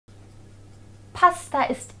Pasta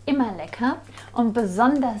ist immer lecker und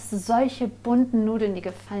besonders solche bunten Nudeln, die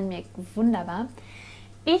gefallen mir wunderbar.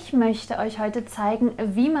 Ich möchte euch heute zeigen,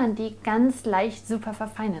 wie man die ganz leicht super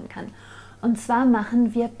verfeinern kann. Und zwar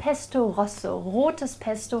machen wir Pesto Rosso, rotes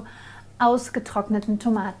Pesto aus getrockneten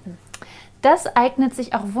Tomaten. Das eignet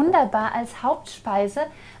sich auch wunderbar als Hauptspeise,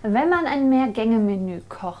 wenn man ein Mehrgänge-Menü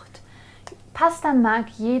kocht. Pasta mag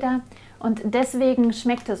jeder und deswegen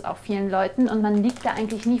schmeckt es auch vielen Leuten und man liegt da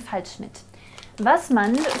eigentlich nie falsch mit. Was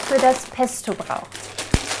man für das Pesto braucht.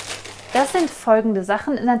 Das sind folgende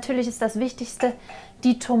Sachen. Natürlich ist das Wichtigste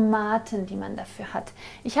die Tomaten, die man dafür hat.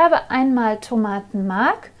 Ich habe einmal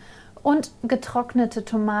Tomatenmark und getrocknete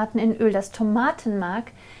Tomaten in Öl. Das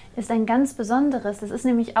Tomatenmark ist ein ganz besonderes. Das ist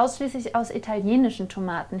nämlich ausschließlich aus italienischen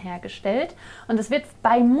Tomaten hergestellt und es wird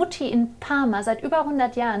bei Mutti in Parma seit über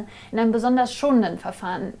 100 Jahren in einem besonders schonenden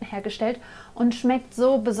Verfahren hergestellt und schmeckt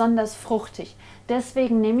so besonders fruchtig.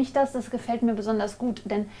 Deswegen nehme ich das gefällt mir besonders gut,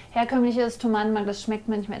 denn herkömmliches Tomatenmark, das schmeckt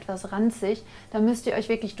manchmal etwas ranzig. Da müsst ihr euch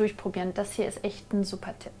wirklich durchprobieren. Das hier ist echt ein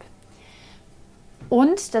super Tipp.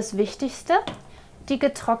 Und das Wichtigste, die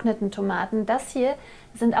getrockneten Tomaten. Das hier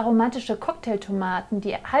sind aromatische Cocktailtomaten,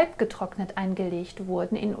 die halb getrocknet eingelegt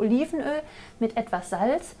wurden in Olivenöl mit etwas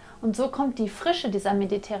Salz. Und so kommt die Frische dieser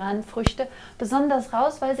mediterranen Früchte besonders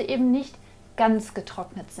raus, weil sie eben nicht ganz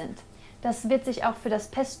getrocknet sind. Das wird sich auch für das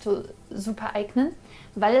Pesto super eignen,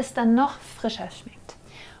 weil es dann noch frischer schmeckt.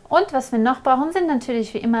 Und was wir noch brauchen, sind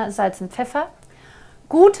natürlich wie immer Salz und Pfeffer.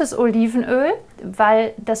 Gutes Olivenöl,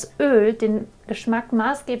 weil das Öl den Geschmack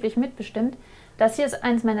maßgeblich mitbestimmt. Das hier ist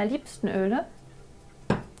eins meiner liebsten Öle.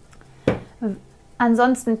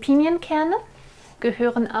 Ansonsten Pinienkerne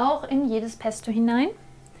gehören auch in jedes Pesto hinein.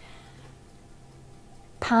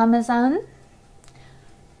 Parmesan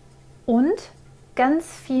und ganz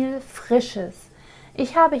viel Frisches.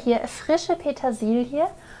 Ich habe hier frische Petersilie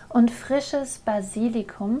und frisches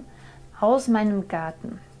Basilikum aus meinem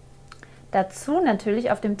Garten. Dazu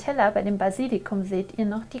natürlich auf dem Teller bei dem Basilikum seht ihr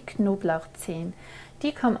noch die Knoblauchzehen.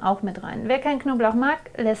 Die kommen auch mit rein. Wer keinen Knoblauch mag,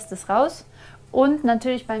 lässt es raus. Und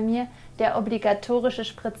natürlich bei mir der obligatorische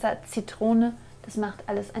Spritzer Zitrone. Das macht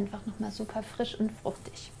alles einfach nochmal super frisch und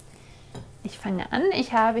fruchtig. Ich fange an.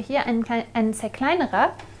 Ich habe hier einen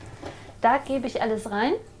Zerkleinerer. Da gebe ich alles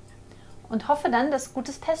rein und hoffe dann, dass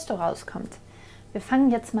gutes Pesto rauskommt. Wir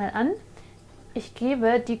fangen jetzt mal an. Ich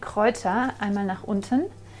gebe die Kräuter einmal nach unten,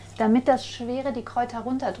 damit das Schwere die Kräuter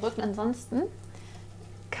runterdrückt. Ansonsten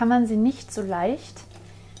kann man sie nicht so leicht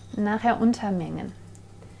nachher untermengen.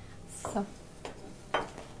 So.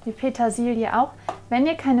 Die Petersilie auch. Wenn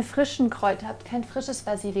ihr keine frischen Kräuter habt, kein frisches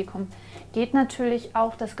Basilikum, geht natürlich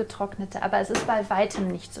auch das getrocknete, aber es ist bei weitem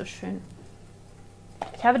nicht so schön.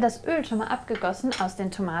 Ich habe das Öl schon mal abgegossen aus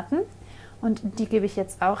den Tomaten und die gebe ich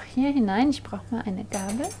jetzt auch hier hinein. Ich brauche mal eine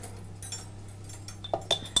Gabel.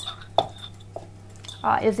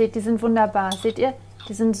 Oh, ihr seht, die sind wunderbar. Seht ihr?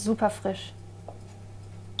 Die sind super frisch.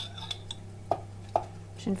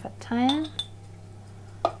 Schön verteilen.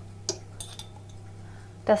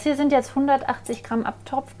 Das hier sind jetzt 180 Gramm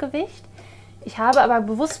Abtropfgewicht. Ich habe aber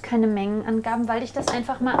bewusst keine Mengenangaben, weil ich das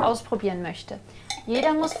einfach mal ausprobieren möchte.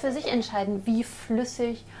 Jeder muss für sich entscheiden, wie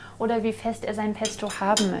flüssig oder wie fest er sein Pesto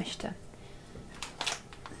haben möchte.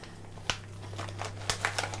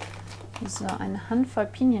 So, eine Handvoll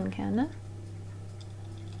Pinienkerne.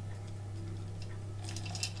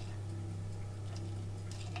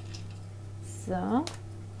 So.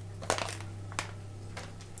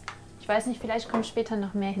 Ich weiß nicht, vielleicht kommt später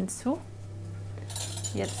noch mehr hinzu.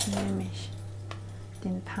 Jetzt nehme ich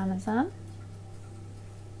den Parmesan.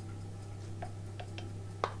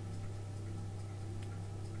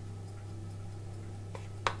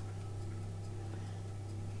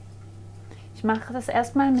 Ich mache das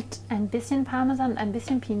erstmal mit ein bisschen Parmesan und ein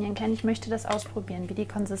bisschen Pinienkern. Ich möchte das ausprobieren, wie die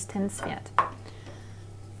Konsistenz wird.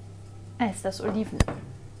 Es ist das Olivenöl.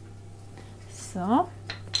 So.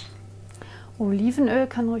 Olivenöl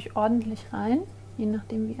kann ruhig ordentlich rein, je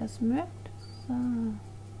nachdem wie ihr es mögt. So.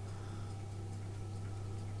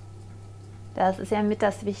 Das ist ja mit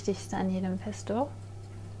das Wichtigste an jedem Pesto.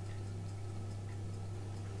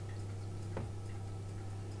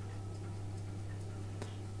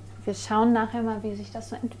 Wir schauen nachher mal, wie sich das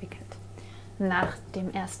so entwickelt. Nach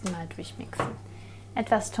dem ersten Mal durchmixen.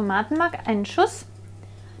 Etwas Tomatenmark, einen Schuss.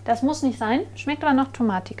 Das muss nicht sein, schmeckt aber noch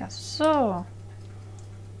tomatiger. So.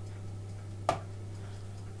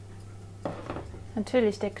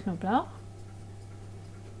 Natürlich der Knoblauch.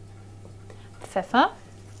 Pfeffer.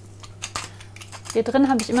 Hier drin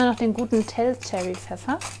habe ich immer noch den guten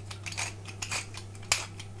Tell-Cherry-Pfeffer.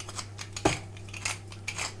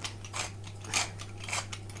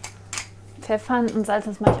 Pfeffern und Salz,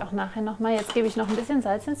 das mache ich auch nachher nochmal. Jetzt gebe ich noch ein bisschen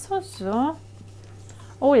Salz hinzu. So.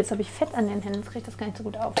 Oh, jetzt habe ich Fett an den Händen, das kriege ich das gar nicht so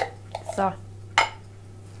gut auf. So.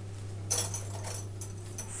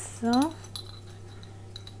 So.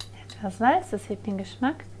 Etwas Salz, das hebt den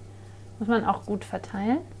Geschmack. Muss man auch gut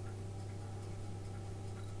verteilen.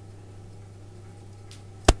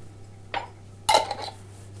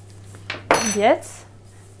 Und jetzt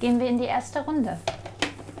gehen wir in die erste Runde.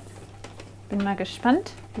 Bin mal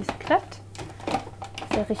gespannt, wie es klappt.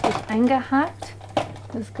 Ist ja richtig eingehakt,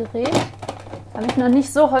 das Gerät. Habe ich noch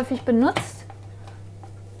nicht so häufig benutzt.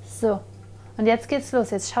 So, und jetzt geht's los.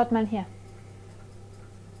 Jetzt schaut mal hier.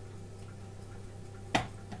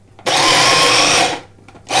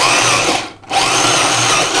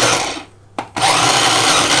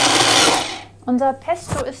 Unser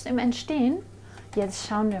Pesto ist im Entstehen. Jetzt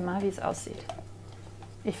schauen wir mal, wie es aussieht.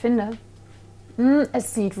 Ich finde,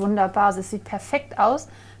 es sieht wunderbar aus. Es sieht perfekt aus.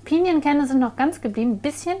 Pinienkerne sind noch ganz geblieben. Ein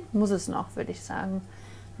bisschen muss es noch, würde ich sagen.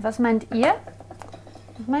 Was meint ihr?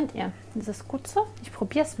 Was meint ihr? Ist das gut so? Ich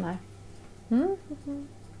probiere es mal.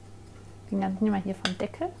 Den ganzen nehmen wir hier vom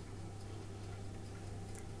Deckel.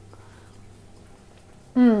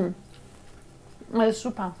 Das ist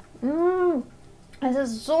super. Es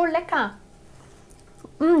ist so lecker.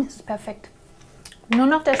 Es ist perfekt. Nur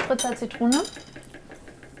noch der Spritzer Zitrone.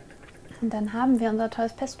 Und dann haben wir unser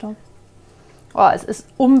tolles Pesto. Oh, es ist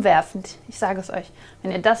umwerfend. Ich sage es euch.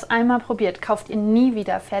 Wenn ihr das einmal probiert, kauft ihr nie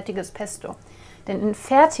wieder fertiges Pesto. Denn in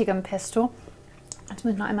fertigem Pesto, jetzt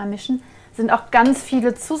muss ich noch einmal mischen, sind auch ganz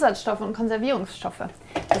viele Zusatzstoffe und Konservierungsstoffe.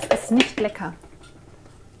 Das ist nicht lecker.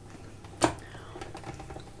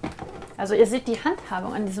 Also ihr seht, die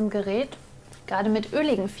Handhabung an diesem Gerät, gerade mit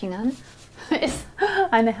öligen Fingern, ist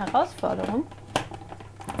eine Herausforderung.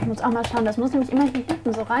 Ich muss auch mal schauen, das muss nämlich immer hier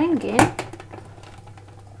hinten so reingehen.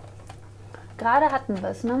 Gerade hatten wir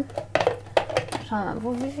es, ne? Schauen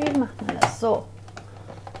wir mal, wie viel macht man das? So.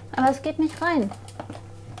 Aber es geht nicht rein.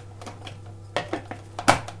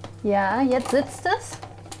 Ja, jetzt sitzt es.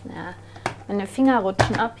 Ja, meine Finger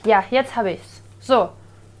rutschen ab. Ja, jetzt habe ich es. So.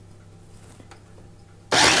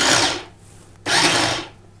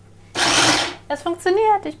 Es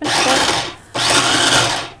funktioniert, ich bin stolz.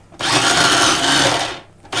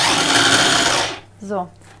 So,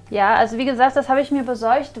 ja, also wie gesagt, das habe ich mir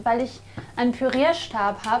besorgt, weil ich einen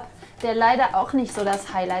Pürierstab habe, der leider auch nicht so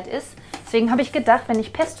das Highlight ist. Deswegen habe ich gedacht, wenn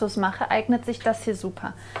ich Pestos mache, eignet sich das hier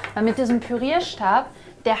super. Weil mit diesem Pürierstab,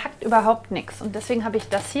 der hackt überhaupt nichts. Und deswegen habe ich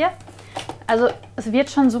das hier. Also es wird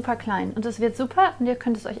schon super klein und es wird super und ihr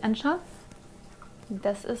könnt es euch anschauen.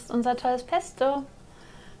 Das ist unser tolles Pesto.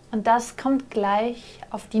 Und das kommt gleich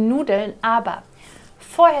auf die Nudeln, aber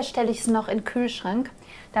vorher stelle ich es noch in den Kühlschrank,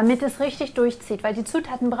 damit es richtig durchzieht, weil die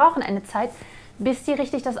Zutaten brauchen eine Zeit, bis die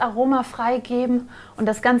richtig das Aroma freigeben und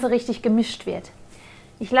das Ganze richtig gemischt wird.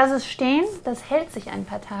 Ich lasse es stehen, das hält sich ein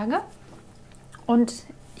paar Tage und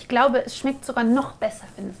ich glaube, es schmeckt sogar noch besser,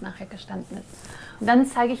 wenn es nachher gestanden ist. Und dann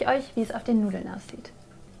zeige ich euch, wie es auf den Nudeln aussieht.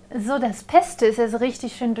 So, das Pesto ist jetzt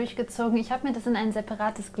richtig schön durchgezogen. Ich habe mir das in ein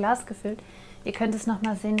separates Glas gefüllt. Ihr könnt es noch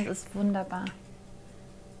mal sehen, es ist wunderbar.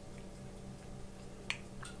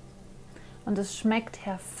 Und es schmeckt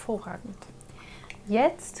hervorragend.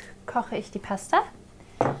 Jetzt koche ich die Pasta.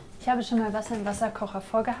 Ich habe schon mal Wasser im Wasserkocher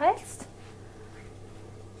vorgeheizt.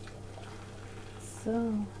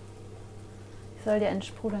 So. Ich soll dir ein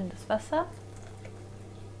sprudelndes Wasser.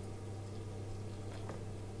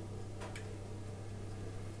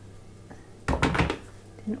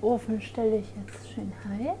 Den Ofen stelle ich jetzt schön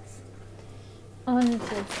heiß. Und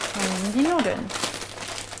jetzt kommen die Nudeln.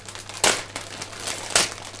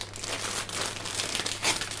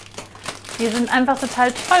 Die sind einfach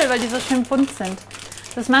total toll, weil die so schön bunt sind.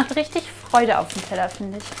 Das macht richtig Freude auf dem Teller,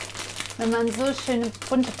 finde ich, wenn man so schöne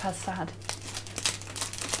bunte Pasta hat.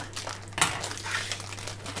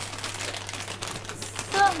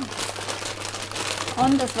 So.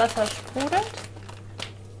 Und das Wasser sprudelt.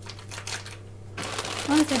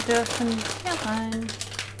 Und sie dürfen hier rein.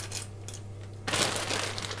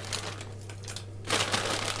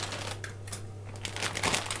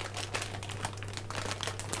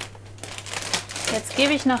 Jetzt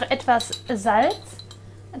gebe ich noch etwas Salz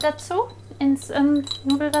dazu ins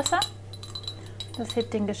Nudelwasser. Das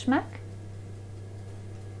hebt den Geschmack.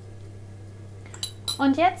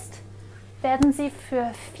 Und jetzt werden sie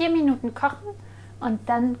für 4 Minuten kochen und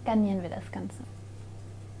dann garnieren wir das Ganze.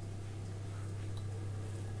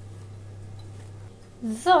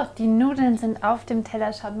 So, die Nudeln sind auf dem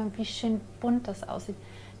Teller. Schaut mal, wie schön bunt das aussieht.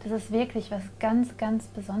 Das ist wirklich was ganz, ganz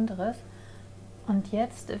Besonderes. Und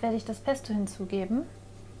jetzt werde ich das Pesto hinzugeben.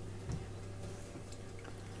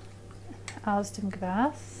 Aus dem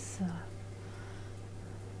Glas. So.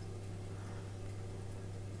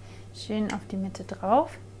 Schön auf die Mitte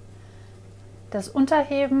drauf. Das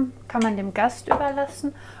Unterheben kann man dem Gast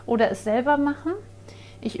überlassen oder es selber machen.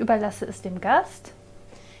 Ich überlasse es dem Gast.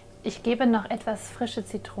 Ich gebe noch etwas frische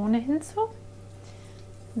Zitrone hinzu.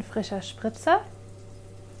 Ein frischer Spritzer.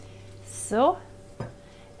 So.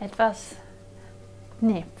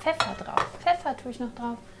 Pfeffer drauf. Pfeffer tue ich noch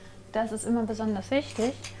drauf. Das ist immer besonders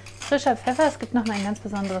wichtig. Frischer Pfeffer, es gibt nochmal ein ganz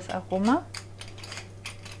besonderes Aroma.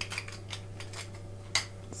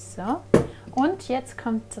 So. Und jetzt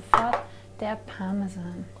kommt sofort der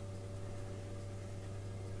Parmesan.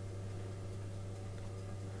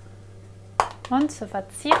 Und zur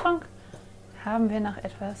Verzierung haben wir noch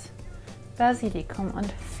etwas Basilikum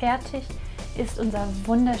und fertig ist unser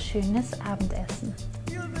wunderschönes Abendessen.